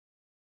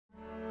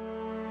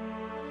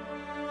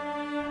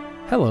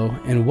Hello,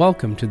 and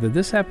welcome to the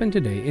This Happened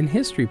Today in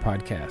History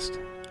podcast.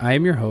 I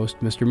am your host,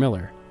 Mr.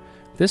 Miller.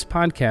 This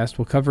podcast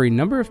will cover a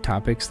number of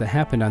topics that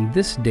happened on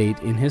this date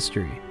in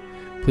history.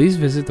 Please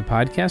visit the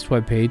podcast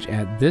webpage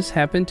at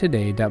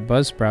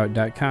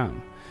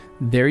thishappenedtoday.buzzsprout.com.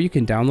 There you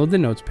can download the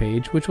notes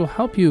page, which will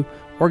help you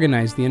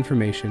organize the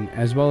information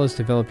as well as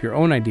develop your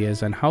own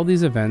ideas on how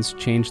these events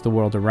change the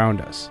world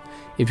around us.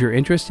 If you're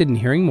interested in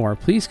hearing more,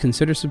 please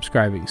consider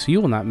subscribing so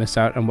you will not miss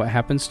out on what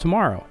happens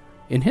tomorrow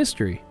in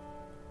history.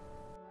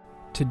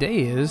 Today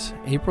is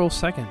April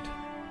 2nd.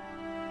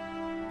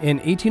 In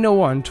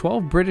 1801,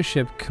 12 British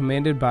ships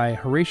commanded by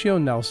Horatio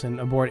Nelson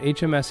aboard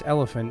HMS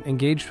Elephant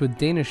engaged with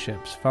Danish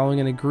ships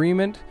following an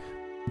agreement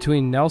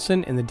between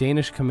Nelson and the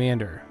Danish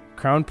commander,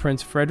 Crown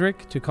Prince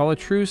Frederick, to call a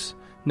truce.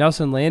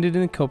 Nelson landed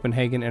in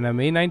Copenhagen and on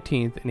May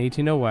 19th in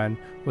 1801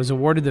 was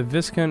awarded the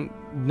Viscount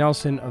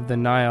Nelson of the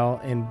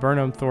Nile in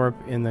Burnham Thorpe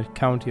in the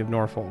county of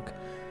Norfolk.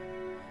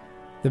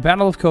 The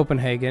Battle of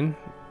Copenhagen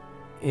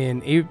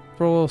in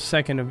April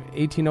 2nd of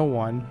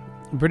 1801,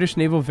 British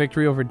naval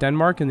victory over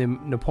Denmark in the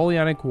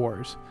Napoleonic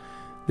Wars.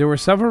 There were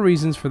several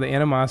reasons for the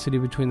animosity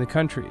between the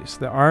countries.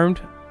 The Armed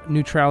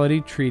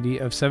Neutrality Treaty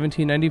of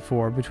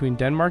 1794 between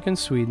Denmark and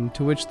Sweden,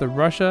 to which the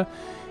Russia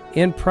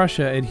and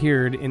Prussia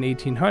adhered in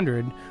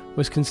 1800,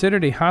 was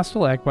considered a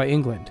hostile act by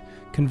England.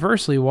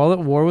 Conversely, while at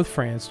war with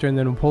France during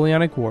the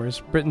Napoleonic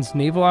Wars, Britain's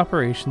naval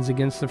operations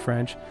against the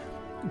French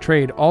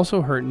trade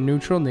also hurt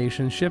neutral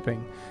nations'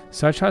 shipping.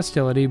 Such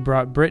hostility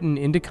brought Britain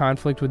into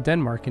conflict with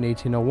Denmark in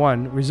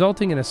 1801,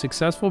 resulting in a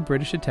successful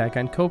British attack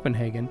on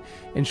Copenhagen,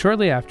 and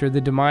shortly after,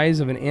 the demise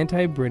of an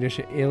anti-British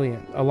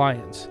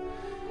alliance.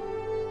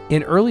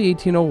 In early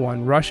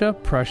 1801, Russia,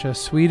 Prussia,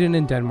 Sweden,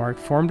 and Denmark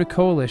formed a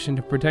coalition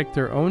to protect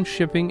their own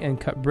shipping and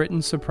cut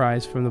Britain's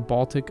supplies from the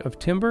Baltic of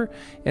timber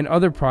and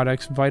other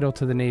products vital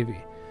to the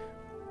Navy.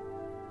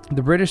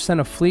 The British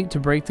sent a fleet to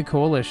break the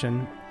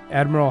coalition.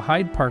 Admiral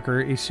Hyde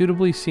Parker, a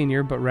suitably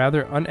senior but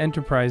rather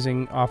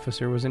unenterprising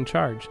officer, was in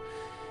charge.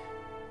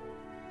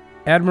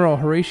 Admiral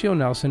Horatio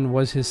Nelson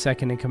was his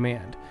second in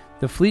command.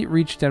 The fleet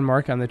reached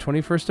Denmark on the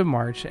 21st of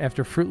March.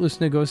 After fruitless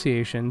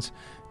negotiations,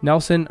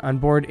 Nelson, on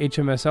board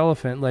HMS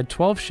Elephant, led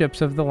 12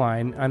 ships of the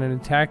line on an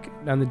attack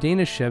on the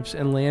Danish ships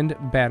and land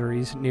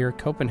batteries near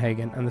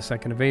Copenhagen on the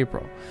 2nd of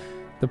April.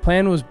 The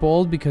plan was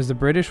bold because the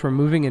British were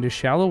moving into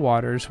shallow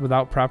waters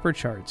without proper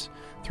charts.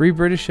 3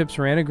 British ships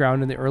ran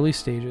aground in the early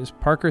stages.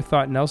 Parker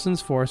thought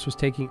Nelson's force was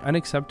taking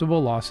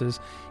unacceptable losses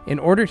and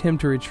ordered him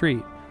to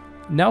retreat.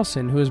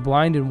 Nelson, who was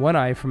blind in one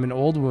eye from an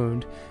old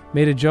wound,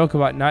 made a joke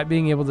about not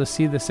being able to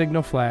see the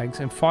signal flags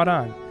and fought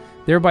on,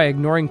 thereby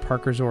ignoring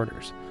Parker's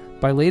orders.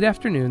 By late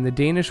afternoon, the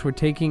Danish were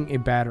taking a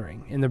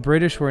battering, and the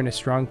British were in a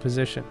strong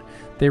position.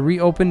 They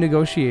reopened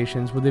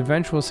negotiations with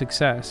eventual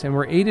success and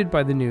were aided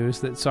by the news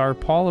that Tsar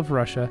Paul of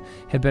Russia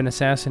had been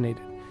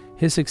assassinated.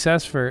 His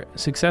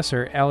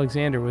successor,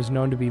 Alexander, was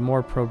known to be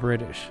more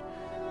pro-British.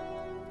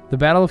 The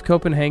Battle of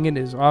Copenhagen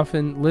is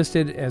often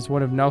listed as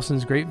one of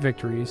Nelson's great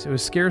victories. It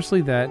was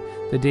scarcely that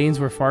the Danes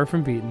were far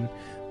from beaten,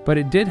 but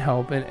it did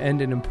help and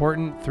end an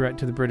important threat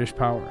to the British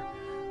power.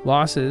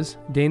 Losses: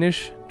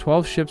 Danish,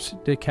 12 ships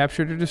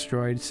captured or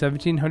destroyed,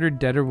 1,700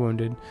 dead or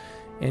wounded,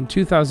 and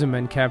 2,000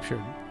 men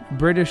captured.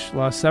 British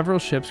lost several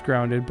ships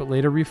grounded but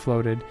later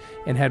refloated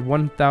and had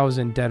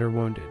 1,000 dead or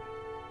wounded.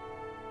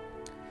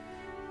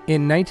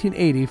 In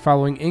 1980,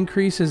 following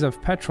increases of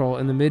petrol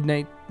in the mid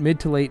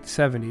to late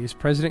 70s,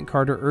 President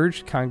Carter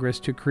urged Congress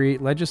to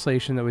create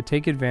legislation that would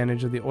take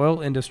advantage of the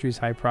oil industry's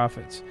high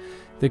profits.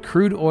 The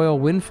Crude Oil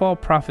Windfall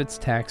Profits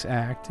Tax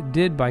Act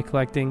did by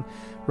collecting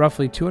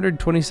roughly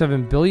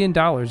 $227 billion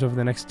over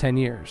the next 10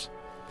 years.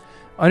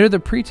 Under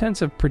the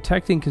pretense of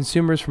protecting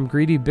consumers from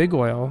greedy big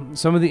oil,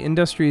 some of the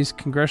industry's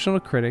congressional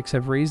critics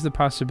have raised the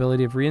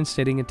possibility of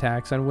reinstating a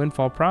tax on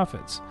windfall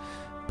profits.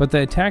 But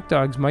the attack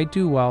dogs might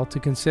do well to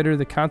consider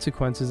the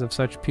consequences of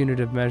such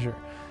punitive measure.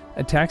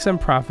 A tax on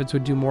profits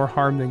would do more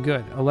harm than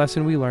good, a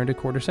lesson we learned a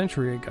quarter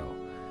century ago.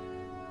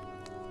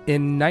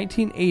 In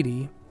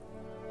 1980,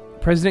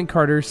 President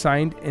Carter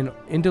signed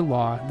into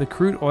law the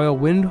Crude Oil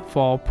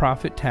Windfall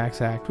Profit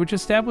Tax Act, which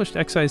established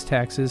excise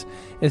taxes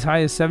as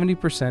high as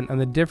 70% on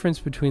the difference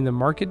between the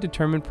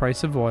market-determined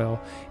price of oil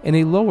and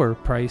a lower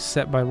price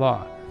set by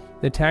law.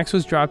 The tax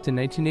was dropped in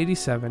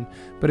 1987,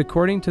 but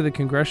according to the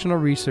Congressional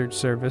Research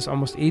Service,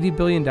 almost $80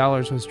 billion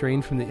was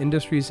drained from the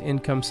industry's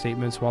income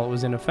statements while it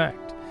was in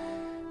effect.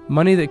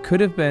 Money that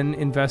could have been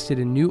invested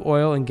in new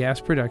oil and gas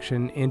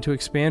production and to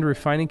expand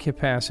refining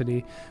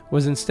capacity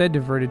was instead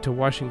diverted to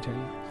Washington.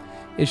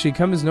 It should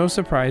come as no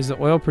surprise that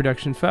oil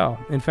production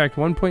fell. In fact,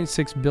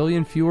 1.6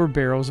 billion fewer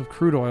barrels of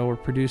crude oil were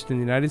produced in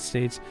the United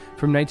States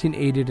from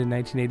 1980 to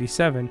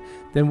 1987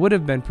 than would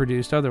have been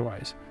produced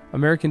otherwise.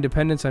 American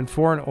dependence on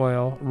foreign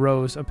oil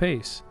rose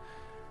apace.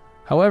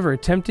 However,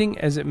 tempting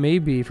as it may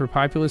be for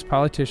populist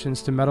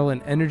politicians to meddle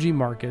in energy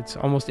markets,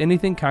 almost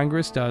anything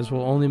Congress does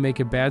will only make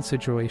a bad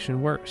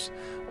situation worse.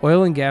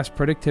 Oil and gas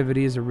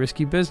productivity is a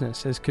risky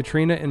business, as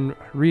Katrina and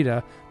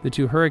Rita, the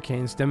two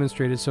hurricanes,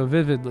 demonstrated so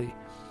vividly.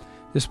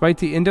 Despite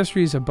the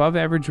industry's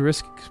above-average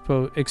risk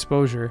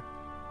exposure,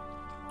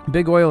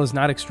 Big oil is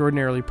not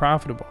extraordinarily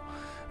profitable.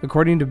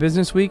 According to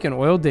Businessweek and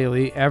Oil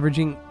Daily,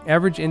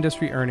 average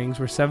industry earnings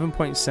were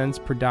 7 cents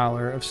per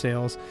dollar of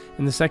sales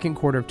in the second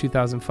quarter of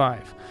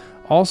 2005,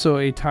 also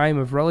a time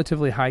of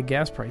relatively high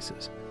gas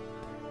prices.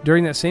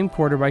 During that same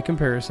quarter, by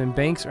comparison,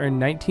 banks earned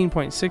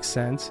 19.6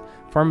 cents,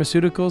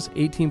 pharmaceuticals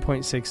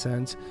 18.6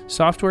 cents,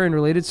 software and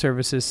related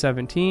services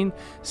 17,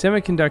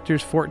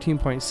 semiconductors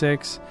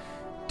 14.6,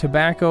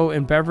 tobacco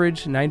and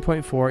beverage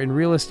 9.4, and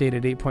real estate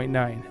at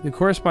 8.9. The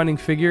corresponding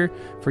figure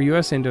for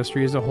U.S.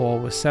 industry as a whole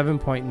was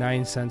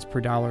 7.9 cents per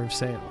dollar of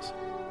sales.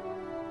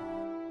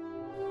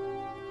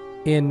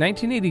 In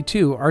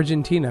 1982,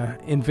 Argentina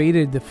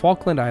invaded the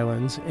Falkland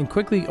Islands and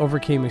quickly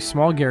overcame a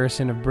small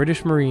garrison of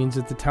British Marines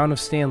at the town of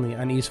Stanley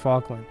on East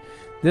Falkland.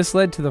 This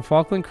led to the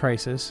Falkland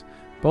Crisis.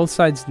 Both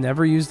sides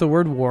never used the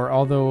word war,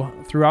 although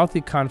throughout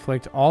the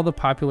conflict all the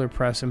popular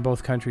press in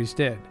both countries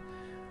did.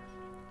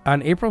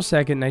 On April 2,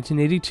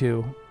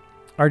 1982,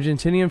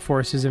 Argentinian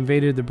forces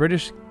invaded the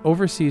British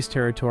overseas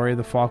territory of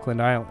the Falkland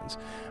Islands.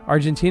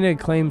 Argentina had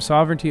claimed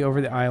sovereignty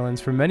over the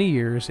islands for many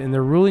years, and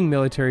their ruling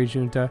military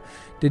junta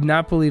did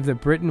not believe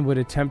that Britain would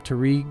attempt to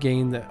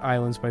regain the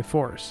islands by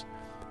force.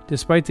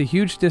 Despite the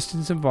huge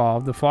distance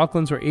involved, the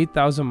Falklands were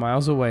 8,000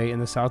 miles away in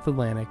the South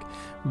Atlantic.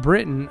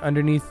 Britain,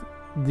 underneath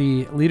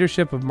the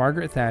leadership of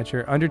Margaret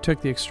Thatcher,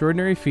 undertook the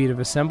extraordinary feat of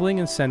assembling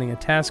and sending a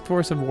task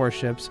force of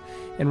warships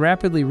and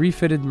rapidly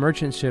refitted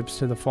merchant ships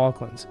to the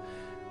Falklands.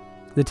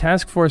 The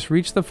task force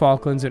reached the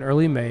Falklands in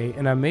early May,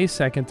 and on May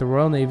 2nd, the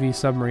Royal Navy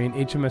submarine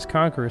HMS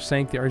Conqueror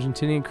sank the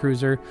Argentinian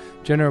cruiser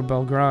General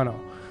Belgrano,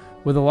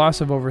 with a loss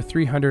of over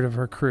 300 of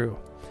her crew.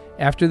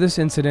 After this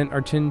incident,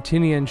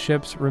 Argentinian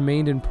ships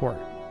remained in port.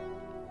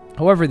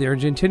 However, the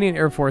Argentinian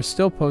Air Force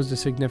still posed a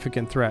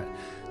significant threat.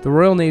 The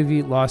Royal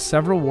Navy lost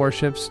several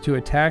warships to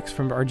attacks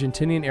from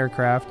Argentinian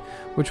aircraft,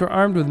 which were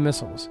armed with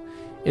missiles.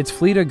 Its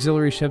fleet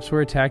auxiliary ships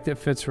were attacked at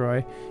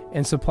Fitzroy,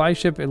 and supply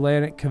ship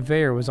Atlantic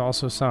Cavalier was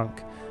also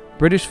sunk.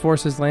 British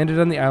forces landed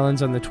on the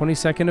islands on the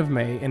 22nd of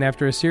May, and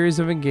after a series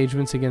of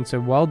engagements against a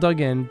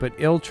well-dug-in but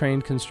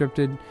ill-trained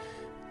conscripted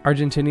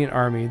Argentinian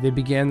army, they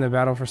began the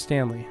battle for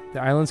Stanley,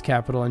 the island's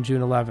capital, on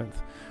June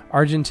 11th.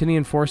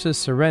 Argentinian forces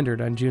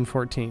surrendered on June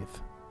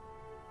 14th.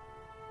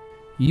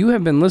 You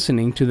have been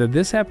listening to the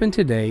This Happened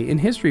Today in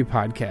History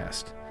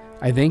podcast.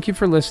 I thank you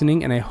for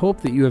listening, and I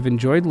hope that you have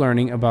enjoyed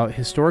learning about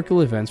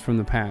historical events from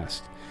the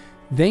past.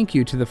 Thank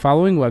you to the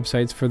following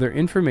websites for their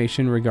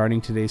information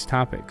regarding today's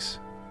topics: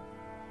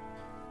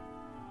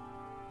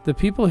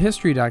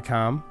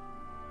 ThePeopleHistory.com,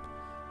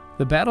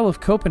 The Battle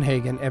of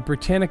Copenhagen at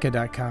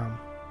Britannica.com,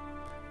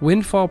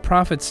 Windfall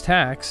Profits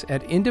Tax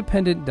at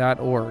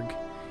Independent.org,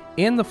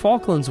 and the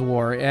Falklands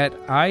War at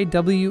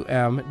IWM.org.uk.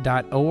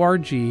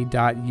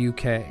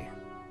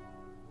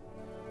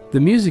 The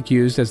music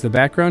used as the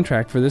background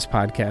track for this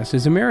podcast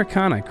is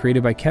Americana,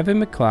 created by Kevin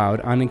MacLeod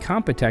on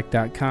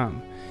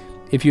Incompetech.com.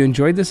 If you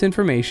enjoyed this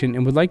information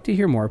and would like to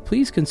hear more,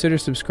 please consider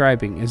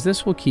subscribing, as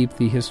this will keep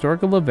the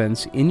historical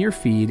events in your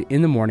feed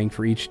in the morning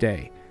for each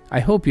day.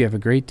 I hope you have a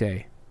great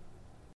day.